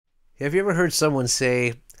Have you ever heard someone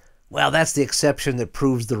say, well, that's the exception that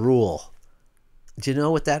proves the rule? Do you know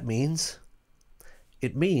what that means?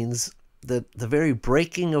 It means that the very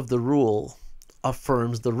breaking of the rule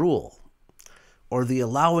affirms the rule, or the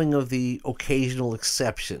allowing of the occasional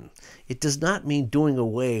exception. It does not mean doing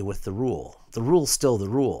away with the rule. The rule's still the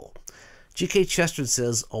rule. G.K. Chesterton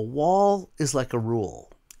says, a wall is like a rule,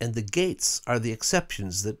 and the gates are the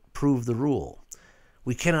exceptions that prove the rule.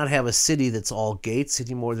 We cannot have a city that's all gates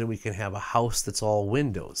any more than we can have a house that's all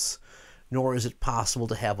windows, nor is it possible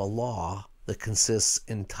to have a law that consists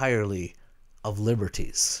entirely of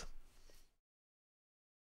liberties.